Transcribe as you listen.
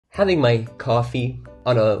having my coffee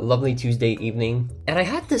on a lovely Tuesday evening, and I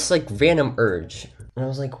had this like random urge. And I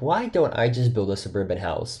was like, why don't I just build a suburban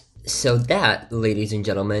house? So that, ladies and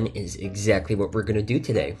gentlemen, is exactly what we're gonna do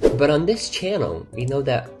today. But on this channel, we know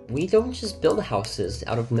that we don't just build houses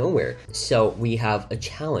out of nowhere. So we have a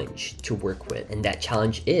challenge to work with. And that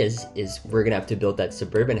challenge is we're gonna have to build that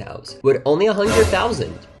suburban house with only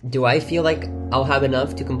 100,000. Do I feel like I'll have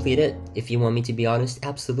enough to complete it? If you want me to be honest,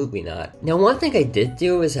 absolutely not. Now, one thing I did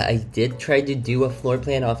do is I did try to do a floor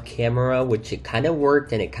plan off camera, which it kind of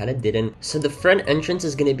worked and it kind of didn't. So the front entrance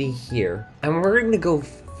is gonna be here. And we're gonna go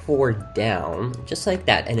 4 down, just like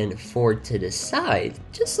that, and then 4 to the side,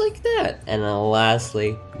 just like that, and then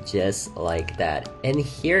lastly, just like that. And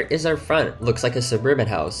here is our front. Looks like a suburban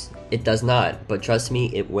house. It does not, but trust me,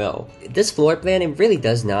 it will. This floor plan, it really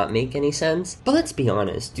does not make any sense. But let's be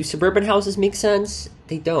honest, do suburban houses make sense?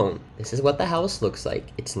 They don't. This is what the house looks like.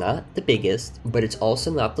 It's not the biggest, but it's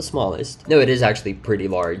also not the smallest. No, it is actually pretty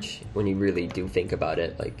large when you really do think about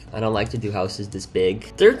it. Like, I don't like to do houses this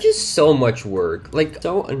big. They're just so much work. Like,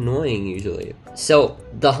 so annoying usually. So,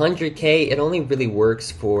 the 100K, it only really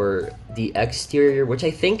works for the exterior, which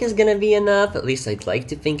I think is gonna be enough. At least I'd like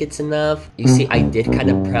to think it's enough. You see, I did kind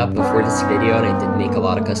of prep before this video, and I did make a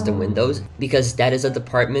lot of custom windows because that is a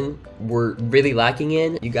department we're really lacking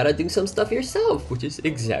in. You gotta do some stuff yourself, which is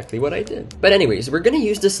exactly what I did. But anyways, we're gonna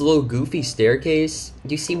use this little goofy staircase.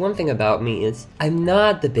 You see, one thing about me is I'm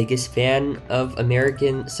not the biggest fan of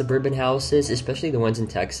American suburban houses, especially the ones in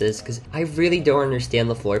Texas, because I really don't understand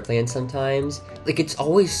the floor plan sometimes. Like, it's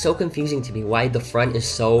always so confusing to me why the front is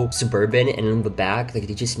so suburban and in the back, like,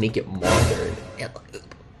 they just make it modern.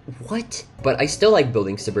 What? But I still like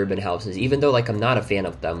building suburban houses, even though, like, I'm not a fan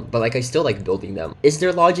of them. But, like, I still like building them. Is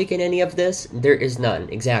there logic in any of this? There is none,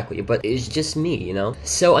 exactly. But it's just me, you know?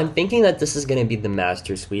 So I'm thinking that this is gonna be the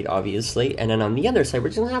master suite, obviously. And then on the other side, we're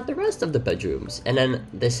just gonna have the rest of the bedrooms. And then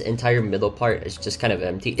this entire middle part is just kind of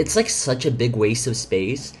empty. It's, like, such a big waste of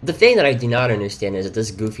space. The thing that I do not understand is this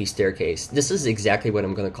goofy staircase. This is exactly what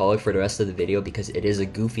I'm gonna call it for the rest of the video because it is a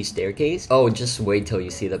goofy staircase. Oh, just wait till you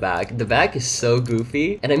see the back. The back is so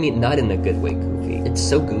goofy. And I mean, not in a good way goofy. It's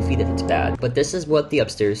so goofy that it's bad. But this is what the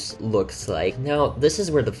upstairs looks like. Now, this is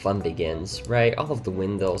where the fun begins, right? All of the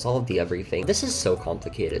windows, all of the everything. This is so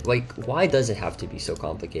complicated. Like, why does it have to be so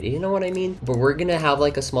complicated? You know what I mean? But we're gonna have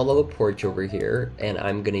like a small little porch over here, and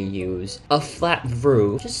I'm gonna use a flat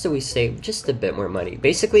roof just so we save just a bit more money.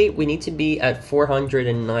 Basically, we need to be at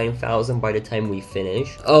 409,000 by the time we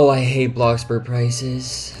finish. Oh, I hate Bloxburg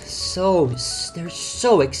prices. They're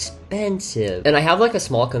so expensive. And I have like a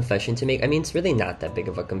small confession to make. I mean, it's really not that big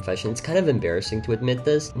of a confession. It's kind of embarrassing to admit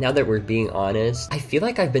this. Now that we're being honest, I feel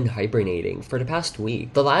like I've been hibernating for the past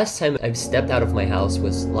week. The last time I've stepped out of my house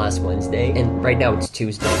was last Wednesday, and right now it's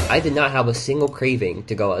Tuesday. I did not have a single craving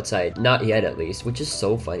to go outside. Not yet, at least, which is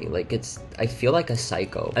so funny. Like, I feel like a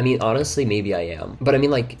psycho. I mean, honestly, maybe I am. But I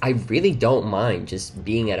mean, like, I really don't mind just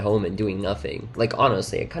being at home and doing nothing. Like,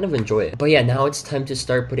 honestly, I kind of enjoy it. But yeah, now it's time to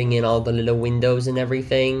start putting in all the little windows and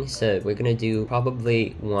everything. So we're gonna do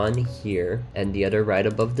probably one here and the other right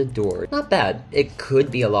above the door. Not bad. It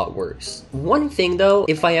could be a lot worse. One thing though,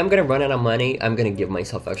 if I am gonna run out of money, I'm gonna give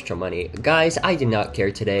myself extra money. Guys, I did not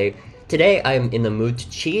care today. Today, I'm in the mood to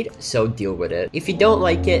cheat, so deal with it. If you don't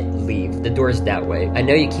like it, leave. The door's that way. I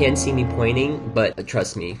know you can't see me pointing, but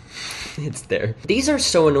trust me, it's there. These are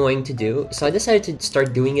so annoying to do, so I decided to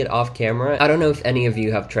start doing it off camera. I don't know if any of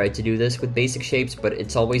you have tried to do this with basic shapes, but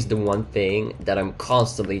it's always the one thing that I'm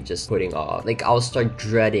constantly just putting off. Like, I'll start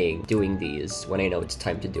dreading doing these when I know it's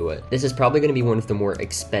time to do it. This is probably gonna be one of the more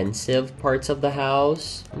expensive parts of the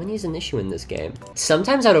house. Money is an issue in this game.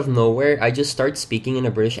 Sometimes out of nowhere, I just start speaking in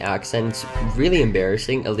a British accent. It's really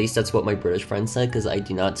embarrassing. At least that's what my British friends said, because I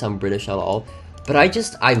do not sound British at all. But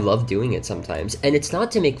I love doing it sometimes. And it's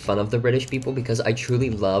not to make fun of the British people, because I truly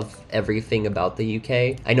love everything about the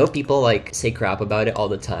UK. I know people like say crap about it all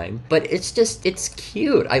the time, but it's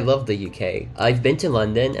cute. I love the UK. I've been to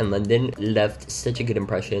London, and London left such a good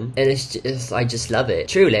impression. And I just love it.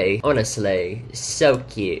 Truly, honestly, so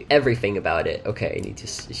cute. Everything about it. Okay, I need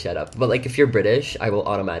to shut up. But like, if you're British, I will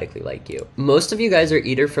automatically like you. Most of you guys are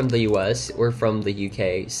either from the US or from the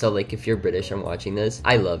UK. So like, if you're British and watching this,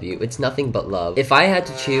 I love you. It's nothing but love. If I had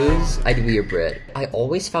to choose, I'd be a Brit. I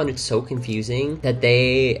always found it so confusing that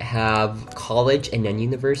they have college and then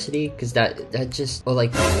university, because that just, well,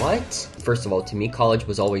 like, what? First of all, to me, college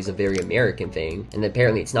was always a very American thing, and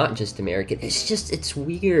apparently it's not just American. It's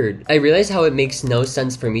weird. I realize how it makes no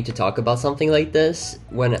sense for me to talk about something like this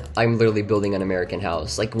when I'm literally building an American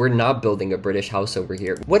house. Like, we're not building a British house over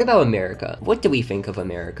here. What about America? What do we think of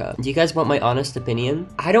America? Do you guys want my honest opinion?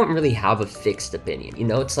 I don't really have a fixed opinion. You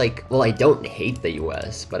know, it's like, well, I don't hate the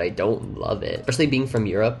US, but I don't love it. Especially being from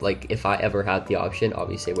Europe, like, if I ever had the option,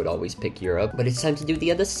 obviously I would always pick Europe. But it's time to do the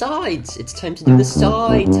other sides. It's time to do the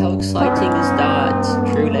sides. How exciting is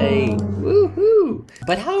that? Truly. Woohoo!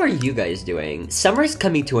 But how are you guys doing? Summer's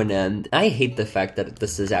coming to an end. I hate the fact that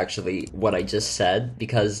this is actually what I just said,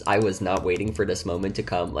 because I was not waiting for this moment to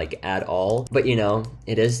come, like, at all. But you know,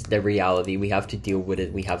 it is the reality. We have to deal with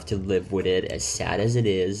it. We have to live with it, as sad as it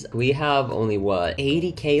is. We have only, what,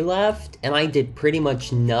 80K left? And I did pretty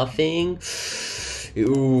much nothing.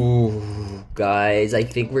 Ooh, guys, I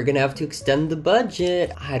think we're gonna have to extend the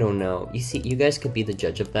budget. I don't know. You see, you guys could be the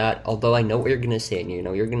judge of that. Although I know what you're gonna say, and you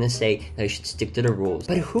know, you're gonna say that I should stick to the rules.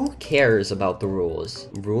 But who cares about the rules?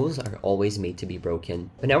 Rules are always made to be broken.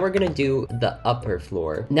 But now we're gonna do the upper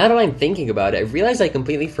floor. Now that I'm thinking about it, I realized I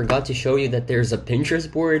completely forgot to show you that there's a Pinterest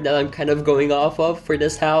board that I'm kind of going off of for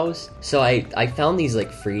this house. So I found these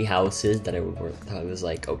like free houses that I was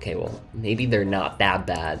like, okay, well, maybe they're not that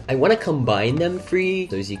bad. I want to combine them free.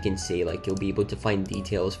 So as you can see, like, you'll be able to find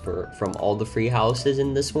details from all the free houses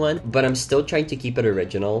in this one, but I'm still trying to keep it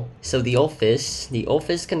original. So the office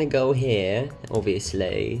gonna go here,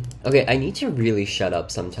 obviously. Okay, I need to really shut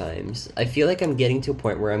up sometimes. I feel like I'm getting to a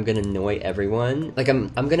point where I'm gonna annoy everyone. Like, I'm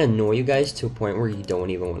gonna annoy you guys to a point where you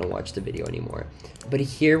don't even want to watch the video anymore. But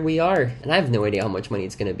here we are, and I have no idea how much money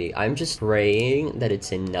it's gonna be. I'm just praying that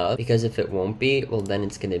it's enough, because if it won't be, well, then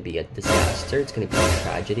it's gonna be a disaster. It's gonna be a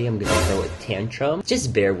tragedy. I'm gonna throw a tantrum.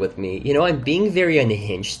 Just bear with me. You know, I'm being very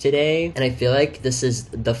unhinged today, and I feel like this is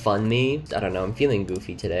the fun me. I don't know, I'm feeling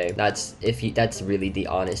goofy today. That's really the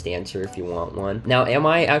honest answer if you want one. Now, am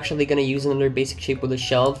I actually gonna use another basic shape with a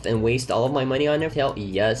shelf and waste all of my money on it? Hell,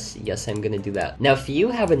 yes, I'm gonna do that. Now, if you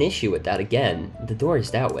have an issue with that, again, the door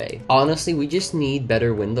is that way. Honestly, we just need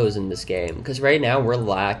better windows in this game, because right now we're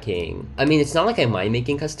lacking. I mean, it's not like I mind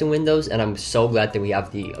making custom windows, and I'm so glad that we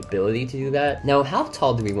have the ability to do that. Now, how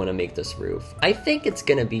tall do we want to make this roof? I think it's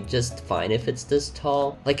gonna be just fine if it's this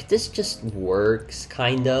tall. Like, this just works,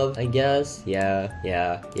 kind of, I guess. Yeah,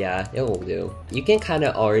 it will do. You can kind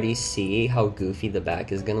of already see how goofy the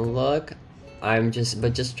back is gonna look.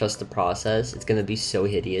 But just trust the process. It's gonna be so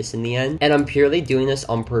hideous in the end. And I'm purely doing this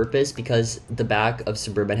on purpose because the back of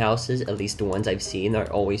suburban houses, at least the ones I've seen, are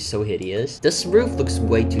always so hideous. This roof looks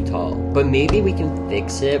way too tall, but maybe we can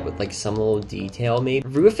fix it with like some little detail maybe.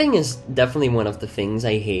 Roofing is definitely one of the things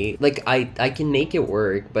I hate. Like, I can make it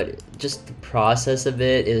work, but just the process of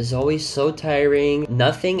it is always so tiring.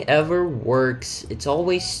 Nothing ever works. It's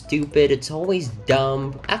always stupid. It's always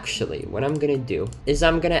dumb. Actually, what I'm gonna do is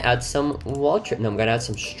I'm gonna add some I'm gonna add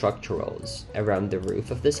some structurals around the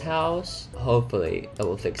roof of this house. Hopefully it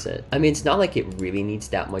will fix it. I mean, it's not like it really needs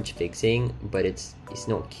that much fixing, but it's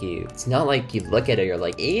not cute. It's not like you look at it, you're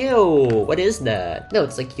like, ew, what is that? No,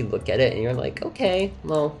 it's like you look at it and you're like, okay,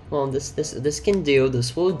 well, this can do,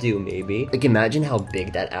 this will do maybe. Like, imagine how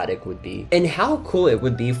big that attic would be. And how cool it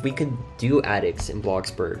would be if we could do attics in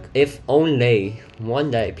Bloxburg. If only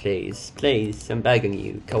one day, please, I'm begging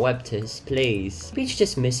you, Coeptus, please. Maybe it's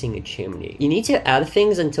just missing a chimney. You need to add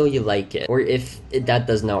things until you like it. Or if that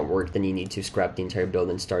does not work, then you need to scrap the entire build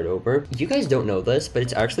and start over. You guys don't know this, but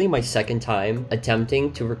it's actually my second time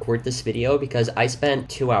attempting to record this video, because I spent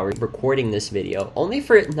 2 hours recording this video only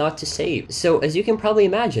for it not to save. So as you can probably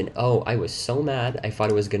imagine, oh, I was so mad. I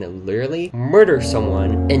thought I was gonna literally murder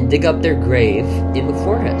someone and dig up their grave in the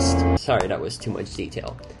forest. Sorry, that was too much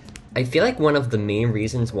detail. I feel like one of the main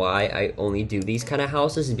reasons why I only do these kind of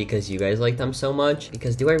houses is because you guys like them so much.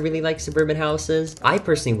 Because do I really like suburban houses? I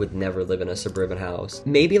personally would never live in a suburban house.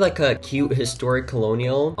 Maybe like a cute historic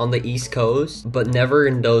colonial on the East Coast, but never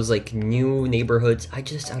in those like new neighborhoods. I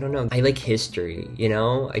don't know. I like history, you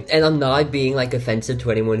know? And I'm not being like offensive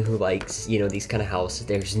to anyone who likes, you know, these kind of houses.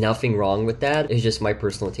 There's nothing wrong with that. It's just my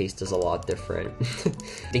personal taste is a lot different.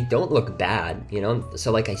 They don't look bad, you know?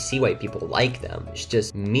 So like, I see why people like them. It's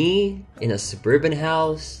just me in a suburban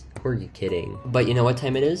house, Who are you kidding? But you know what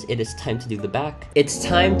time it is? It is time to do the back. It's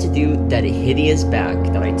time to do that hideous back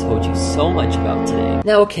that I told you so much about today.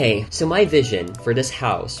 Now, okay, so my vision for this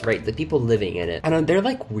house, right? The people living in it, I don't know, they're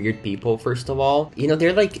like weird people, first of all. You know,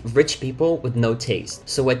 they're like rich people with no taste.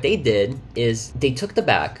 So what they did is they took the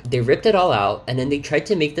back, they ripped it all out, and then they tried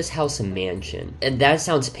to make this house a mansion. And that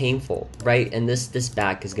sounds painful, right? And this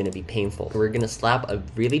back is gonna be painful. We're gonna slap a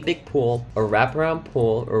really big pool, a wraparound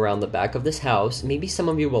pool around the back of this house. Maybe some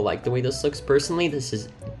of you will like the way this looks. Personally, this is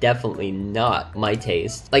definitely not my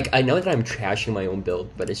taste. Like, I know that I'm trashing my own build,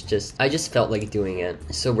 but it's just, I just felt like doing it.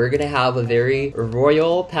 So we're gonna have a very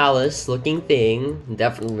royal palace looking thing.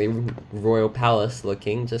 Definitely royal palace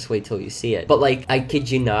looking. Just wait till you see it. But like, I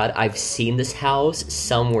kid you not, I've seen this house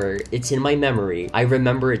somewhere. It's in my memory. I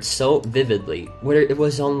remember it so vividly. Whether it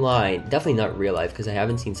was online, definitely not real life, because I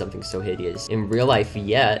haven't seen something so hideous in real life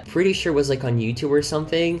yet. Pretty sure it was like on YouTube or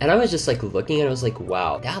something. And I was just like looking and I was like,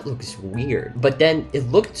 wow, that looks weird. But then it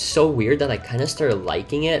looked so weird that I kind of started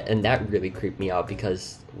liking it, and that really creeped me out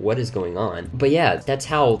because what is going on? But yeah, that's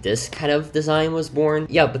how this kind of design was born.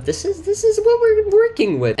 Yeah, but this is what we're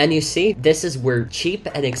working with. And you see, this is where cheap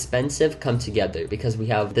and expensive come together, because we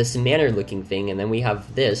have this manor looking thing, and then we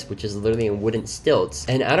have this, which is literally in wooden stilts.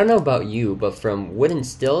 And I don't know about you, but from wooden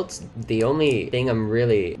stilts, the only thing I'm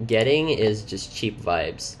really getting is just cheap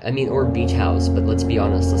vibes. I mean, or beach house, but let's be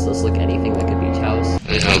honest, let's look anything like a beach house.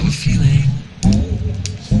 I have a feeling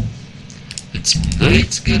that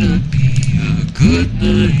tonight's gonna be a good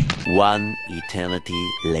night. One eternity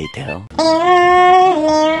later.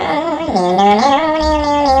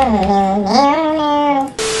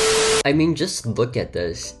 I mean, just look at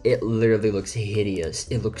this. It literally looks hideous.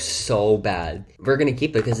 It looks so bad. We're gonna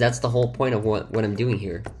keep it because that's the whole point of what I'm doing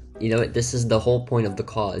here. You know, this is the whole point of the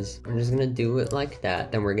cause. We're just gonna do it like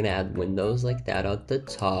that. Then we're gonna add windows like that at the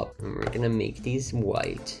top. And we're gonna make these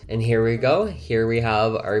white. And here we go. Here we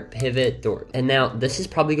have our pivot door. And now this is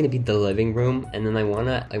probably gonna be the living room. And then I want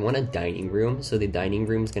a dining room. So the dining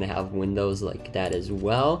room is gonna have windows like that as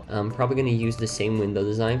well. I'm probably gonna use the same window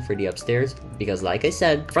design for the upstairs, because like I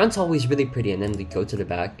said, front's always really pretty, and then we go to the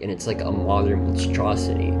back and it's like a modern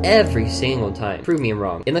monstrosity every single time. Prove me I'm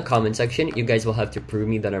wrong. In the comment section, you guys will have to prove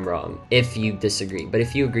me that I'm wrong if you disagree. But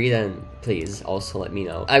if you agree, then please also let me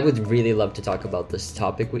know. I would really love to talk about this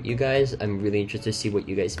topic with you guys. I'm really interested to see what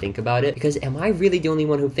you guys think about it, because am I really the only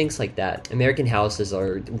one who thinks like that? American houses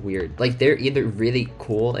are weird. Like, they're either really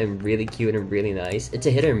cool and really cute and really nice. It's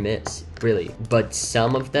a hit or miss, really. But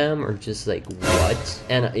some of them are just like, what?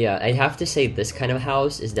 And yeah, I have to say this kind of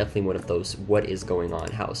house is definitely one of those what is going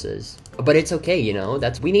on houses. But it's okay, you know,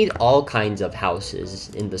 we need all kinds of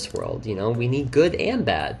houses in this world, you know, we need good and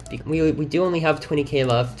bad. We do only have 20k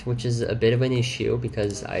left, which is a bit of an issue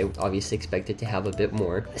because I obviously expected to have a bit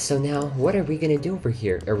more. So now, what are we gonna do over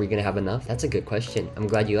here? Are we gonna have enough? That's a good question. I'm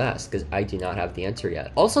glad you asked, because I do not have the answer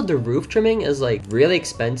yet. Also, the roof trimming is like really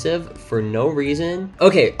expensive for no reason.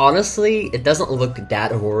 Okay, honestly, it doesn't look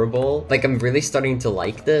that horrible. Like, I'm really starting to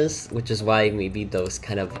like this, which is why maybe those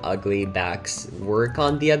kind of ugly backs work.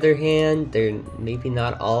 On the other hand, they're maybe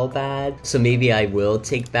not all bad. So maybe I will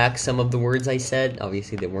take back some of the words I said.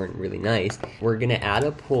 Obviously, they weren't really nice. We're gonna add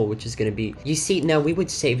a pool, which is gonna be, you see, now we would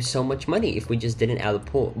save so much money if we just didn't add a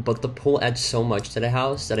pool, but the pool adds so much to the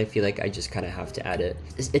house that I feel like I just kind of have to add it.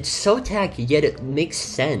 It's so tacky, yet it makes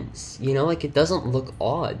sense, you know, like, it doesn't look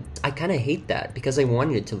odd. I kind of hate that because I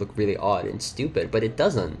wanted it to look really odd and stupid, but it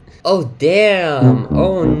doesn't. Oh damn,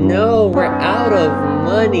 oh no, we're out of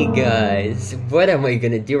money, guys. What am I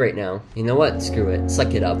gonna do right now? You know what, screw it,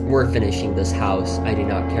 suck it up. We're finishing this house. I do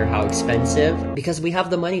not care how expensive, because we have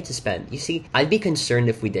the money to spend. You see, I'd be concerned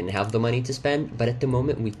if we didn't have the money to spend, but at the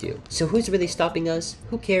moment we do. So who's really stopping us?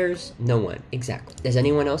 Who cares? No one. Exactly. Does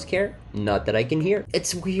anyone else care? Not that I can hear.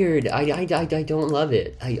 It's weird. I don't love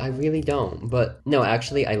it. I really don't. But no,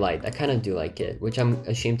 actually, I lied. I kind of do like it, which I'm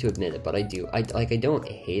ashamed to admit it, but I do. I don't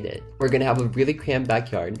hate it. We're gonna have a really cramped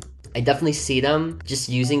backyard. I definitely see them just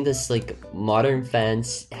using this like modern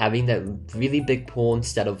fence, having that really big pool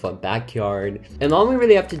instead of a backyard. And all we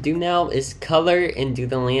really have to do now is color and do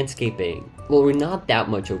the landscaping. Well, we're not that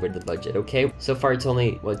much over the budget, okay? So far, it's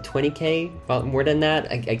only, what, 20k? About more than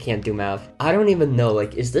that? I can't do math. I don't even know,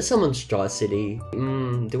 like, is this a monstrosity?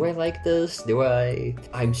 Do I like this?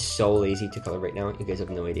 I'm so lazy to color right now. You guys have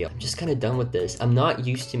no idea. I'm just kind of done with this. I'm not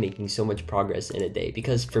used to making so much progress in a day,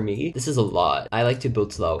 because for me, this is a lot. I like to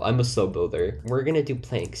build slow. I'm a slow builder. We're gonna do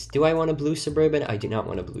planks. Do I want a blue Suburban? I do not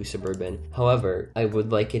want a blue Suburban. However, I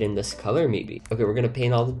would like it in this color, maybe. Okay, we're gonna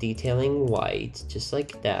paint all the detailing white, just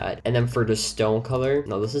like that. And then for the stone color.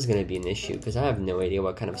 No, this is gonna be an issue because I have no idea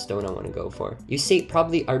what kind of stone I want to go for. You see,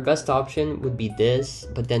 probably our best option would be this,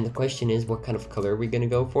 but then the question is, what kind of color are we gonna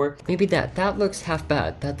go for? Maybe that. That looks half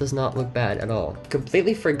bad. That does not look bad at all.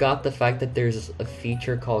 Completely forgot the fact that there's a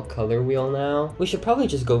feature called color wheel now. We should probably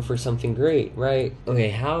just go for something great, right? Okay,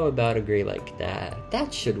 how about a gray like that?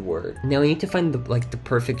 That should work. Now we need to find the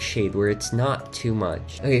perfect shade where it's not too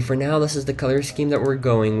much. Okay, for now, this is the color scheme that we're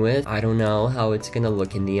going with. I don't know how it's gonna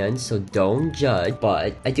look in the end, so don't judge,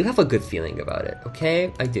 but I do have a good feeling about it,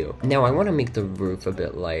 okay? I do. Now I want to make the roof a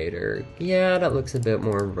bit lighter. Yeah, that looks a bit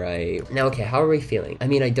more right. Now, okay, how are we feeling? I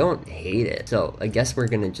mean, I don't hate it, so I guess we're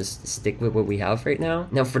gonna just stick with what we have right now.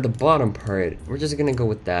 Now for the bottom part, we're just gonna go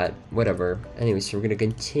with that, whatever. Anyway, so we're gonna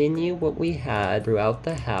continue what we had throughout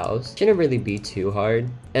the house. Shouldn't really be too hard.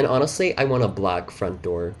 And honestly, I want a black front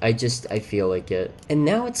door. I feel like it. And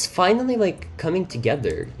now it's finally like coming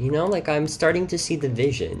together, you know? Like I'm starting to see the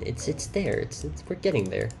vision. It's there. We're getting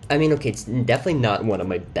there. I mean, okay, it's definitely not one of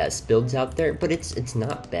my best builds out there, but it's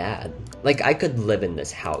not bad. Like I could live in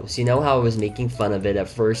this house. You know how I was making fun of it at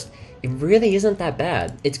first? It really isn't that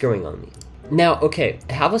bad. It's growing on me. Now, okay,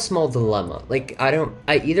 I have a small dilemma. Like, I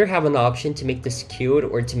either have an option to make this cute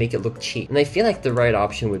or to make it look cheap. And I feel like the right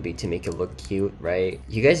option would be to make it look cute, right?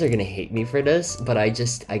 You guys are gonna hate me for this, but I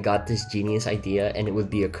got this genius idea and it would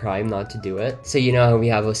be a crime not to do it. So you know how we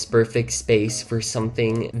have a perfect space for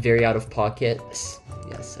something very out of pocket?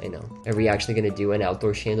 Yes, I know. Are we actually gonna do an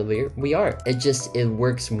outdoor chandelier? We are. It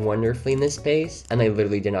works wonderfully in this space, and I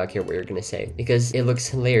literally did not care what you're gonna say, because it looks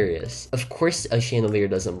hilarious. Of course a chandelier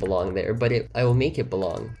doesn't belong there, but I will make it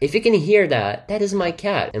belong. If you can hear that, that is my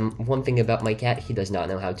cat. And one thing about my cat, he does not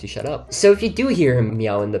know how to shut up. So if you do hear him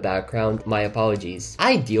meow in the background, my apologies.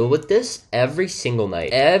 I deal with this every single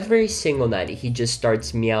night. Every single night, he just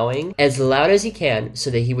starts meowing as loud as he can so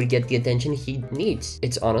that he would get the attention he needs.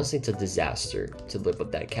 It's a disaster to live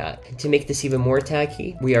with that cat. To make this even more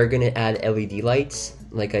tacky, we are gonna add LED lights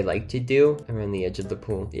like I like to do around the edge of the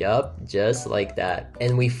pool. Yup, just like that.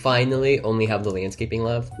 And we finally only have the landscaping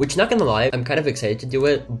left, which, not gonna lie, I'm kind of excited to do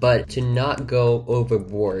it, but to not go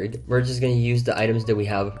overboard, we're just gonna use the items that we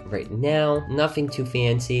have right now. Nothing too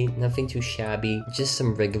fancy, nothing too shabby, just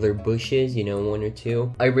some regular bushes, you know, one or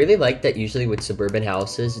two. I really like that usually with suburban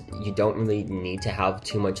houses, you don't really need to have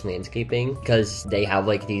too much landscaping because they have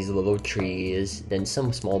like these little trees, then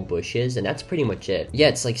some small bushes, and that's pretty much it. Yeah,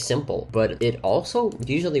 it's like simple, but it also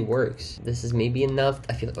usually works. This is maybe enough.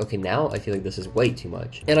 I feel like this is way too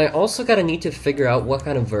much. And I also gotta need to figure out what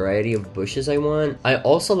kind of variety of bushes I want. I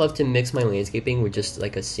also love to mix my landscaping with just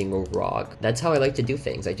like a single rock. That's how I like to do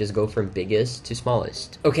things. I just go from biggest to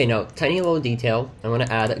smallest. Okay, now, tiny little detail. I want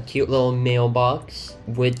to add a cute little mailbox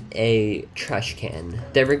with a trash can.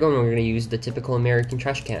 There we go, and we're gonna use the typical American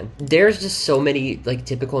trash can. There's just so many like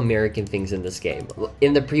typical American things in this game.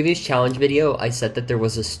 In the previous challenge video, I said that there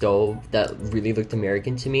was a stove that really looked American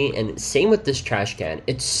to me, and same with this trash can.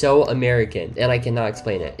 It's so American, and I cannot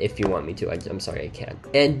explain it. If you want me to, I'm sorry, I can't.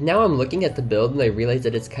 And now I'm looking at the build and I realize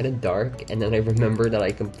that it's kind of dark, and then I remember that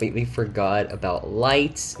I completely forgot about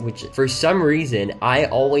lights, which for some reason I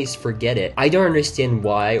always forget it. I don't understand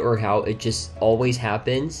why or how, it just always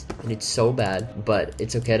happens, and it's so bad, but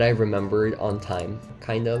it's okay that I remembered on time.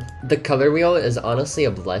 Kind of. The color wheel is honestly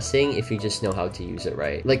a blessing if you just know how to use it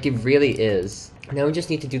right. Like, it really is. Now we just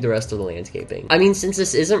need to do the rest of the landscaping. I mean, since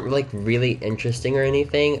this isn't like really interesting or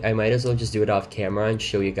anything, I might as well just do it off camera and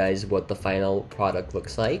show you guys what the final product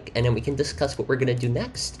looks like, and then we can discuss what we're gonna do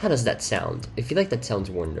next. How does that sound? I feel like that sounds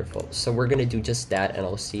wonderful. So we're gonna do just that, and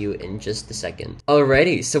I'll see you in just a second.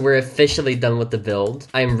 Alrighty, so we're officially done with the build.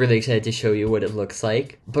 I'm really excited to show you what it looks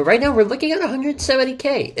like. But right now we're looking at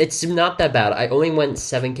 170k. It's not that bad. I only went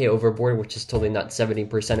 7k overboard, which is totally not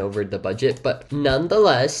 70% over the budget, but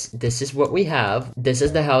nonetheless, this is what we have. This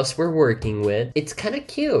is the house we're working with. It's kind of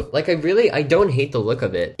cute. Like, I don't hate the look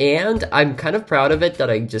of it. And I'm kind of proud of it that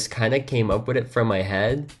I just kind of came up with it from my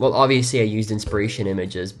head. Well, obviously I used inspiration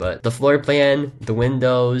images, but the floor plan, the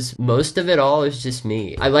windows, most of it all is just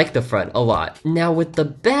me. I like the front a lot. Now with the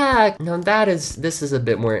back, now this is a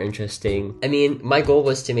bit more interesting. I mean, my goal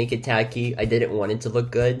was to make it tacky. I didn't want it to look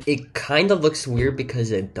good. It kind of looks weird because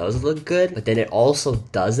it does look good, but then it also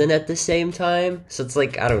doesn't at the same time. So it's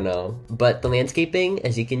like, I don't know. But the landscaping,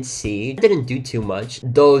 as you can see. I didn't do too much,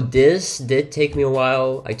 though this did take me a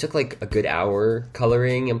while. I took like a good hour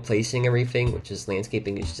coloring and placing everything, which is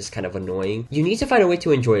landscaping is just kind of annoying. You need to find a way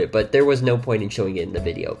to enjoy it, but there was no point in showing it in the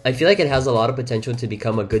video. I feel like it has a lot of potential to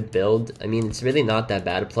become a good build. I mean, it's really not that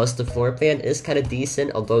bad. Plus the floor plan is kind of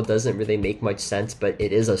decent, although it doesn't really make much sense, but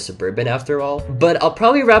it is a Suburban after all. But I'll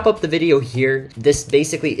probably wrap up the video here. This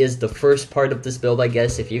basically is the first part of this build, I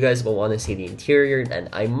guess. If you guys will want to see the interior, then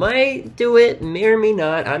I might do it, may or may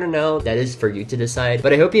not, I don't know. That is for you to decide.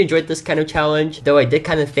 But I hope you enjoyed this kind of challenge, though I did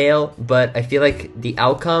kind of fail, but I feel like the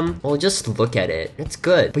outcome, well, just look at it. It's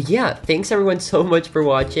good. But yeah, thanks everyone so much for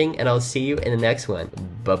watching, and I'll see you in the next one.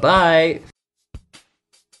 Bye-bye!